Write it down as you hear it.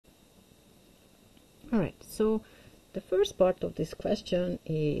Alright, so the first part of this question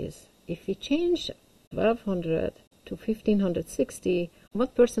is, if we change 1200 to 1560,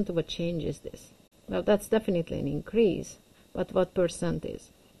 what percent of a change is this? Well, that's definitely an increase, but what percent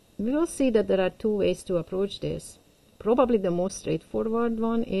is? We will see that there are two ways to approach this. Probably the most straightforward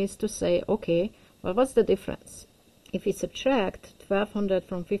one is to say, okay, well, what's the difference? If we subtract 1200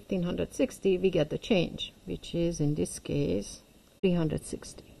 from 1560, we get the change, which is in this case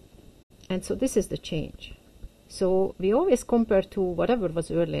 360. And so this is the change. So we always compare to whatever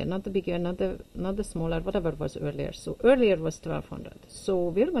was earlier, not the bigger, not the smaller, whatever was earlier. So earlier was 1200. So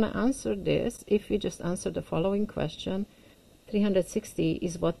we're going to answer this if we just answer the following question. 360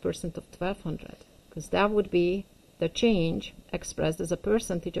 is what percent of 1200? Because that would be the change expressed as a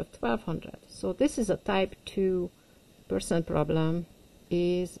percentage of 1200. So this is a type 2 percent problem.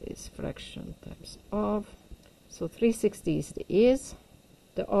 Is fraction times of. So 360 is the is.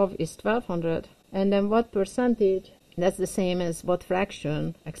 The of is 1200. And then what percentage? That's the same as what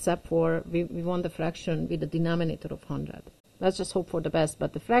fraction, except for we want the fraction with the denominator of 100. Let's just hope for the best,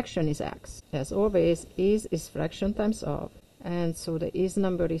 but the fraction is x. As always, is fraction times of. And so the is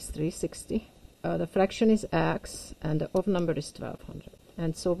number is 360. The fraction is x, and the of number is 1200.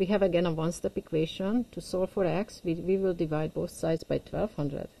 And so we have again a one-step equation. To solve for x, we will divide both sides by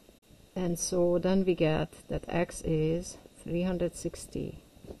 1200. And so then we get that x is 360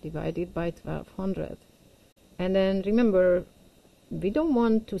 divided by 1200. And then remember, we don't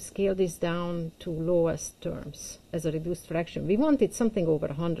want to scale this down to lowest terms as a reduced fraction. We wanted something over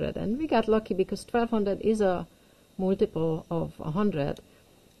 100, and we got lucky because 1200 is a multiple of 100.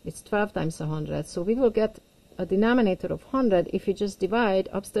 It's 12 times 100, so we will get a denominator of 100 if we just divide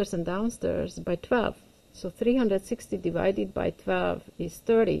upstairs and downstairs by 12. So 360 divided by 12 is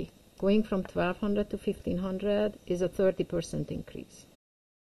 30. Going from 1200 to 1500 is a 30% increase.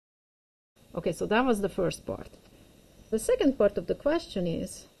 Okay, so that was the first part. The second part of the question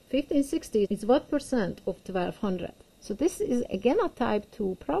is, 1560 is what percent of 1200? So this is again a type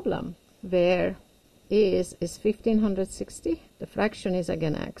 2 problem where is 1560, the fraction is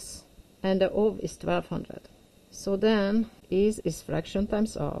again x, and the of is 1200. So then is fraction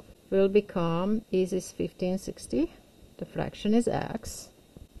times of will become is 1560, the fraction is x,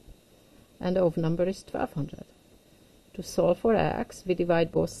 and the of number is 1200. To solve for x, we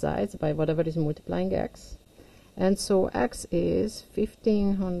divide both sides by whatever is multiplying x. And so x is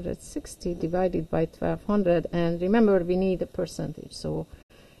 1560 divided by 1200. And remember, we need a percentage. So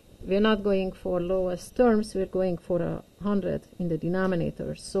we're not going for lowest terms, we're going for 100 in the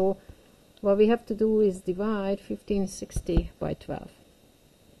denominator. So what we have to do is divide 1560 by 12.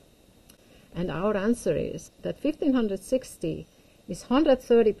 And our answer is that 1560 is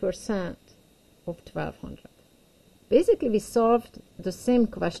 130% of 1200. Basically, we solved the same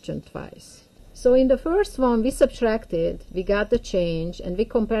question twice. So in the first one, we subtracted, we got the change, and we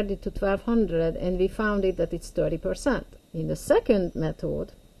compared it to 1200, and we found it that it's 30%. In the second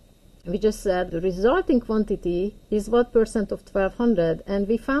method, we just said the resulting quantity is what percent of 1200, and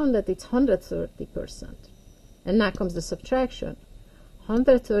we found that it's 130%. And now comes the subtraction.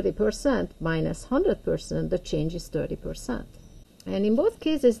 130% minus 100%, the change is 30%. And in both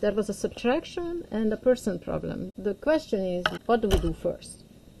cases, there was a subtraction and a percent problem. The question is, what do we do first?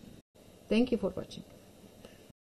 Thank you for watching.